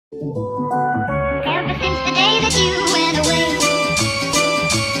Ever since the day that you went away,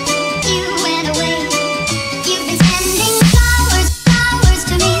 you've been sending flowers, flowers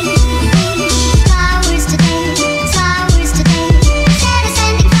to me, flowers today, flowers today. Instead of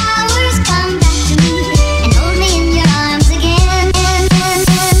sending flowers, come back to me and hold me in your arms again.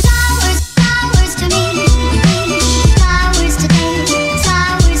 Flowers, flowers to me, flowers today,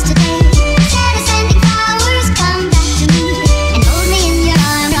 flowers today. Instead of sending flowers, come back to me and hold me in your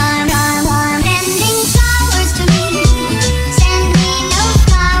arms. Sending flowers to me, send me no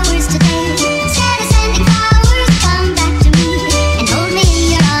flowers today. Instead of sending flowers, come back to me and hold me in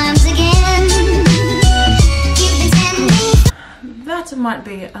your arms again. You've been sending. That might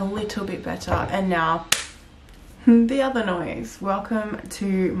be a little bit better. And now the other noise. Welcome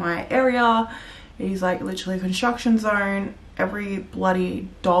to my area. It is like literally a construction zone. Every bloody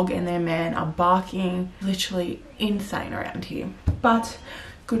dog and their man are barking. Literally insane around here. But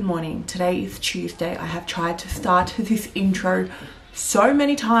good morning. Today is Tuesday. I have tried to start this intro so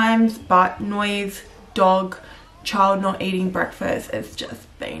many times, but noise, dog, child not eating breakfast, it's just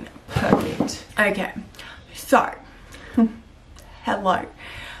been perfect. Okay, so hello.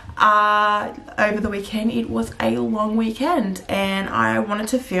 Over the weekend it was a long weekend and I wanted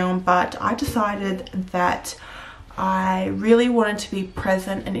to film, but I decided that I really wanted to be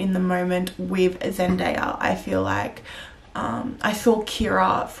present and in the moment with Zendaya. I feel like I saw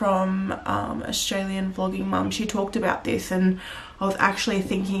Kira from Australian Vlogging Mum. She talked about this and I was actually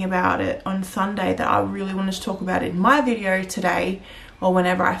thinking about it on Sunday that I really wanted to talk about it in my video today or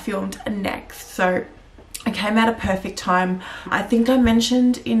whenever I filmed next. So I came at a perfect time. I think I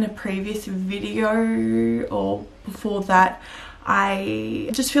mentioned in a previous video or before that, I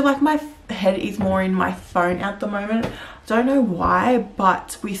just feel like my head is more in my phone at the moment. Don't know why,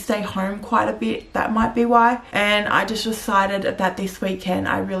 but we stay home quite a bit. That might be why. And I just decided that this weekend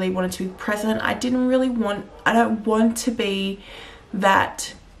I really wanted to be present. I don't want to be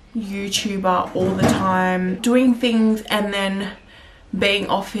that YouTuber all the time doing things and then being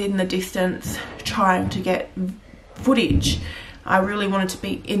off in the distance trying to get footage. I really wanted to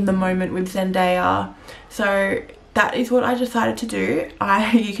be in the moment with Zendaya. So that is what I decided to do.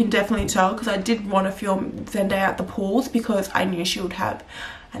 You can definitely tell because I did want to film Zendaya at the pools because I knew she would have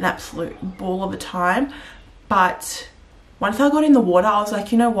an absolute ball of a time. But once I got in the water, I was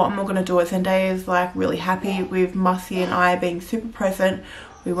like, you know what, I'm not going to do it. Zendaya is like really happy with Mussy and I being super present.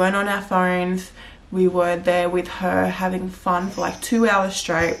 We weren't on our phones. We were there with her having fun for like 2 hours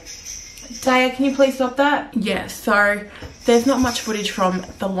straight. Daya, can you please stop that? Yeah, so there's not much footage from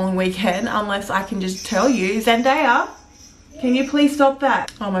the long weekend unless I can just tell you. Zendaya, can you please stop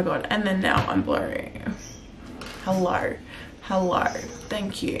that? Oh my god, and then now I'm blurry. Hello, hello,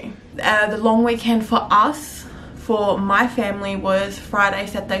 thank you. The long weekend for us, for my family, was Friday,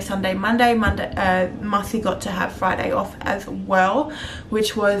 Saturday, Sunday, Monday. Mussy got to have Friday off as well,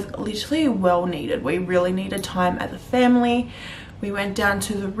 which was literally well needed. We really needed time as a family. We went down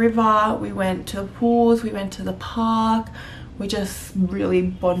to the river, we went to the pools, we went to the park. We just really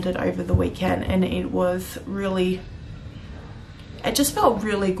bonded over the weekend and it just felt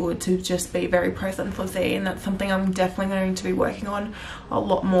really good to just be very present for Z, and that's something I'm definitely going to be working on a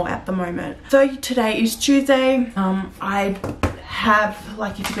lot more at the moment. So today is Tuesday. I have,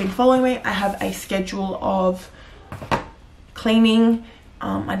 like if you've been following me, I have a schedule of cleaning.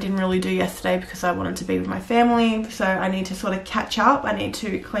 I didn't really do yesterday because I wanted to be with my family, so I need to sort of catch up. I need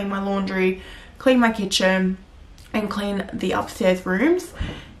to clean my laundry, clean my kitchen and clean the upstairs rooms,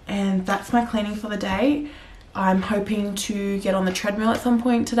 and that's my cleaning for the day. I'm hoping to get on the treadmill at some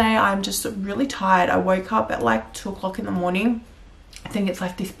point today. I'm just really tired. I woke up at like 2 o'clock in the morning. I think it's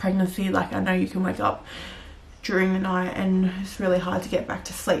like this pregnancy, like I know you can wake up during the night and it's really hard to get back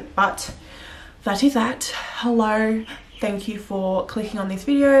to sleep, but that is that. Hello, thank you for clicking on this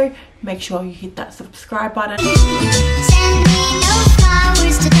video. Make sure you hit that subscribe button. Send me no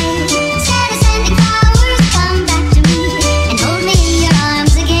flowers today. Instead of sending flowers, come back to me and hold me in your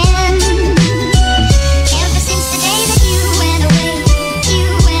arms again. Ever since the day that you went away, you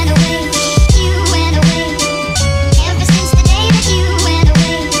went away, you went away. Ever since the day that you went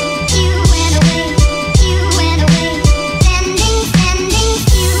away, you went away, you went away. Sending,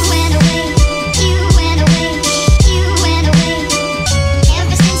 you went away, you went away, you went away.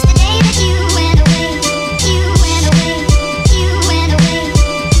 Ever since the day that you went away, you went away, you went away.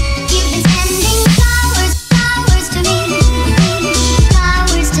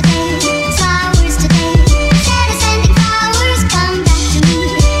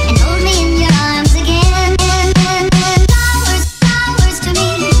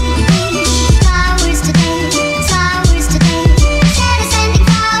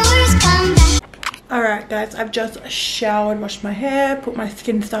 guys, I've just showered, washed my hair, put my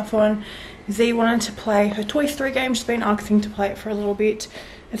skin stuff on. Z wanted to play her Toy Story game. She's been asking to play it for a little bit.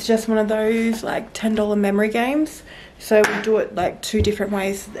 It's just one of those like $10 memory games. So we do it like 2 different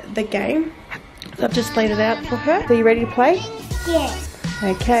ways, the game. So I've just laid it out for her. So you ready to play? Yes.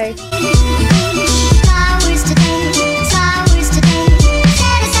 Okay. Flowers today, flowers today.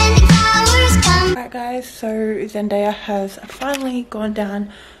 Instead of sending flowers, come. Alright guys, so Zendaya has finally gone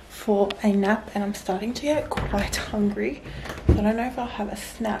down for a nap and I'm starting to get quite hungry. I don't know if I'll have a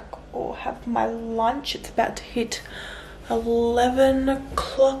snack or have my lunch. It's about to hit 11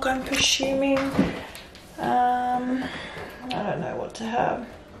 o'clock, I'm presuming. I don't know what to have.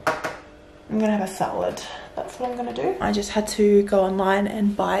 I'm gonna have a salad. That's what I'm gonna do. I just had to go online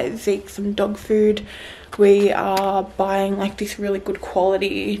and buy Zeke some dog food. We are buying like this really good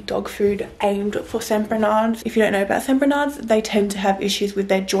quality dog food aimed for Saint Bernards. If you don't know about Saint Bernards, they tend to have issues with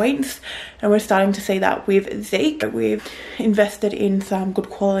their joints, and we're starting to see that with Zeke. We've invested in some good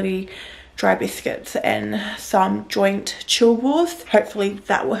quality dry biscuits and some joint chewables. Hopefully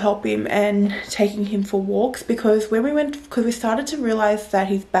that will help him, and taking him for walks, because when we went, because we started to realize that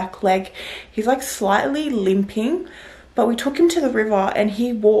his back leg, he's like slightly limping, but we took him to the river and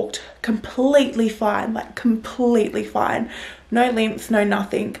he walked completely fine, like completely fine. No limps, no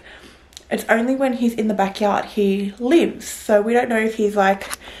nothing. It's only when he's in the backyard he limps. So we don't know if he's like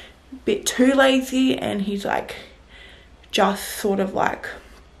a bit too lazy and he's like just sort of like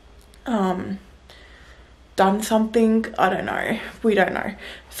done something. I don't know, we don't know.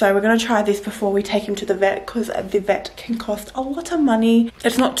 So we're gonna try this before we take him to the vet, because the vet can cost a lot of money.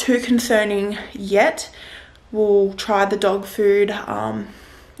 It's not too concerning yet. We'll try the dog food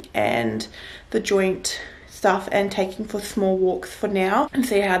and the joint stuff and take him for small walks for now and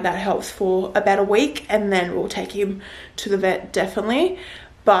see how that helps for about a week, and then we'll take him to the vet definitely.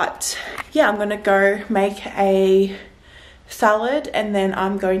 But yeah, I'm gonna go make a salad and then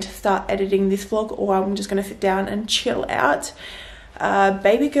I'm going to start editing this vlog, or I'm just going to sit down and chill out.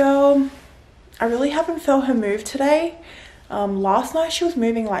 Baby girl, I really haven't felt her move today. Last night she was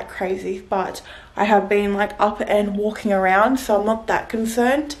moving like crazy, but I have been like up and walking around, so I'm not that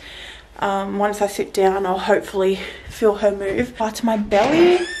concerned. Once I sit down, I'll hopefully feel her move. But my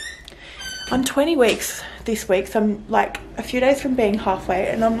belly, I'm 20 weeks this week, so I'm like a few days from being halfway,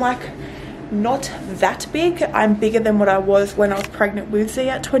 and I'm like not that big. I'm bigger than what I was when I was pregnant with Z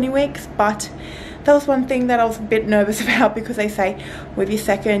at 20 weeks, but that was one thing that I was a bit nervous about, because they say with your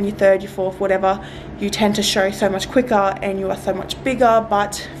second, your third, your fourth, whatever, you tend to show so much quicker and you are so much bigger.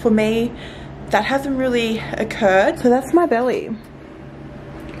 But for me, that hasn't really occurred. So that's my belly.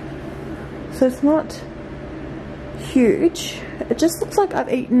 So it's not huge. It just looks like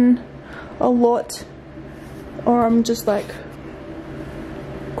I've eaten a lot, or I'm just like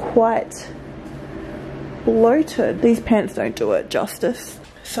quite bloated. These pants don't do it justice.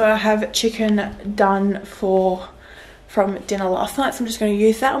 So I have chicken done from dinner last night, so I'm just going to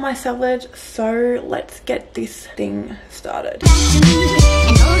use that on my salad. So let's get this thing started.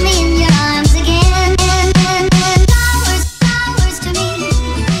 And hold me in your arms again. Flowers, flowers to me.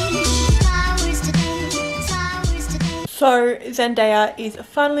 Flowers today, flowers today. So Zendaya is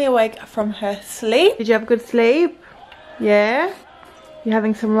finally awake from her sleep. Did you have a good sleep? Yeah? You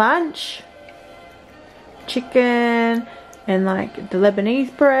having some lunch? Chicken and like the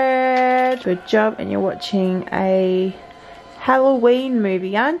Lebanese bread. Good job. And you're watching a Halloween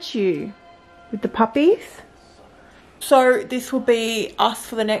movie, aren't you? With the puppies. So this will be us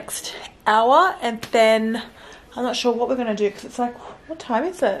for the next hour, and then I'm not sure what we're going to do, because it's like, what time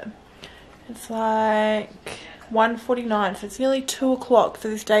is it? It's like 1:49, so it's nearly 2 o'clock. So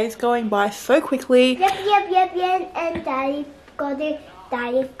this day is going by so quickly. Yep. And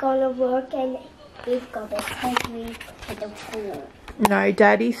Daddy's gonna work, and he's gonna take me to the pool. No,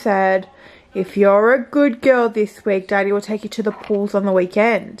 Daddy said if you're a good girl this week, Daddy will take you to the pools on the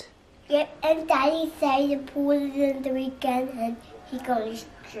weekend. Yep, and Daddy said the pool is in the weekend, and he goes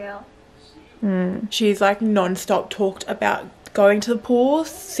drill. She's like non-stop talked about going to the pools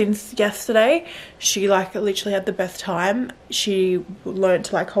since yesterday. She like literally had the best time. She learned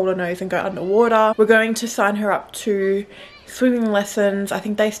to like hold her nose and go underwater. We're going to sign her up to swimming lessons. I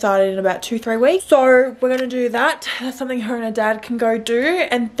think they started in about 2-3 weeks, so we're gonna do that. That's something her and her dad can go do,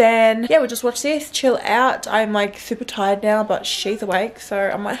 and then yeah, we'll just watch this, chill out. I'm like super tired now, but she's awake, so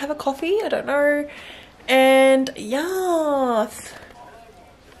I might have a coffee, I don't know. And yes,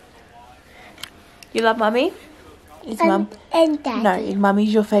 you love mummy? Is mum And Daddy. no, is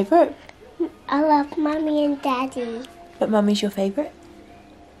mummy's your favorite? I love Mommy and Daddy. But mummy's your favorite?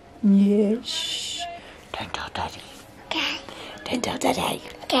 Yes. Don't tell Daddy. Okay. Don't tell Daddy.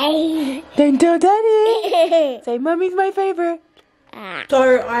 Okay. Don't tell Daddy. Say Mummy's my favourite.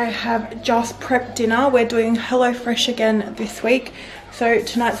 So I have just prepped dinner. We're doing HelloFresh again this week. So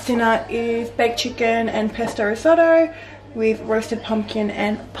tonight's dinner is baked chicken and pesto risotto with roasted pumpkin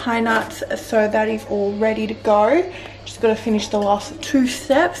and pine nuts. So that is all ready to go. Just got to finish the last 2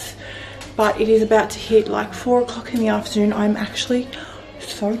 steps. But it is about to hit like 4 o'clock in the afternoon. I'm actually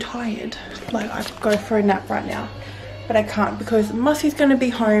so tired. Like I could go for a nap right now. But I can't because Mussie's going to be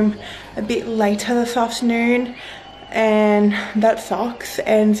home a bit later this afternoon. And that sucks.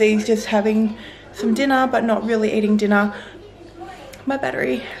 And Z's just having some dinner but not really eating dinner. My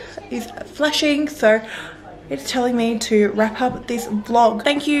battery is flashing, so it's telling me to wrap up this vlog.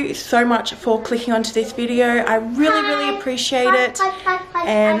 Thank you so much for clicking onto this video. I really appreciate it.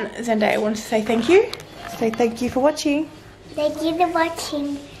 And Zendaya wants to say thank you. Say thank you for watching. Thank you for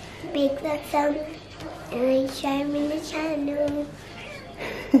watching. Big thumbs up and share me the channel.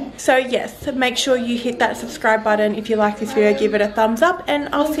 So yes, make sure you hit that subscribe button. If you like this video, give it a thumbs up, and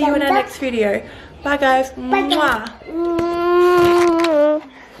I'll see you in our next video. Bye guys. Bye guys.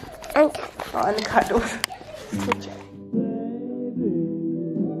 Oh, and the cuddles.